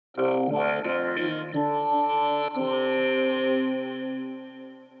The weather in Brooklyn.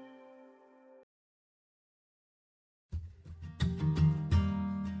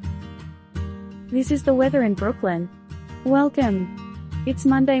 This is the weather in Brooklyn. Welcome. It's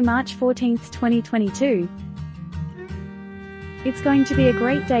Monday, March 14th, 2022. It's going to be a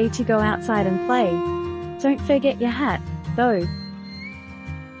great day to go outside and play. Don't forget your hat, though.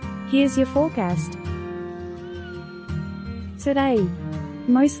 Here's your forecast. Today,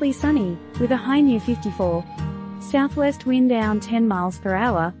 mostly sunny, with a high near 54. Southwest wind down 10 miles per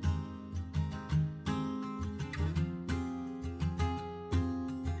hour.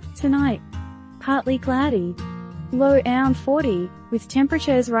 Tonight, partly cloudy. Low around 40, with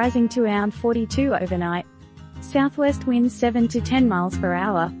temperatures rising to around 42 overnight. Southwest winds 7 to 10 miles per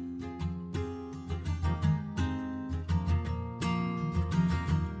hour.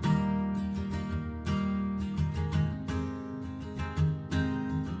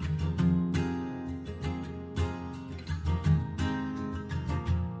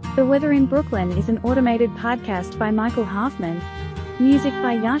 The Weather in Brooklyn is an automated podcast by Michael Halfman. Music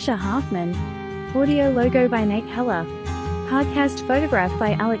by Yasha Halfman. Audio logo by Nate Heller. Podcast photograph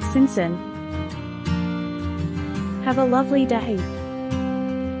by Alex Simpson. Have a lovely day.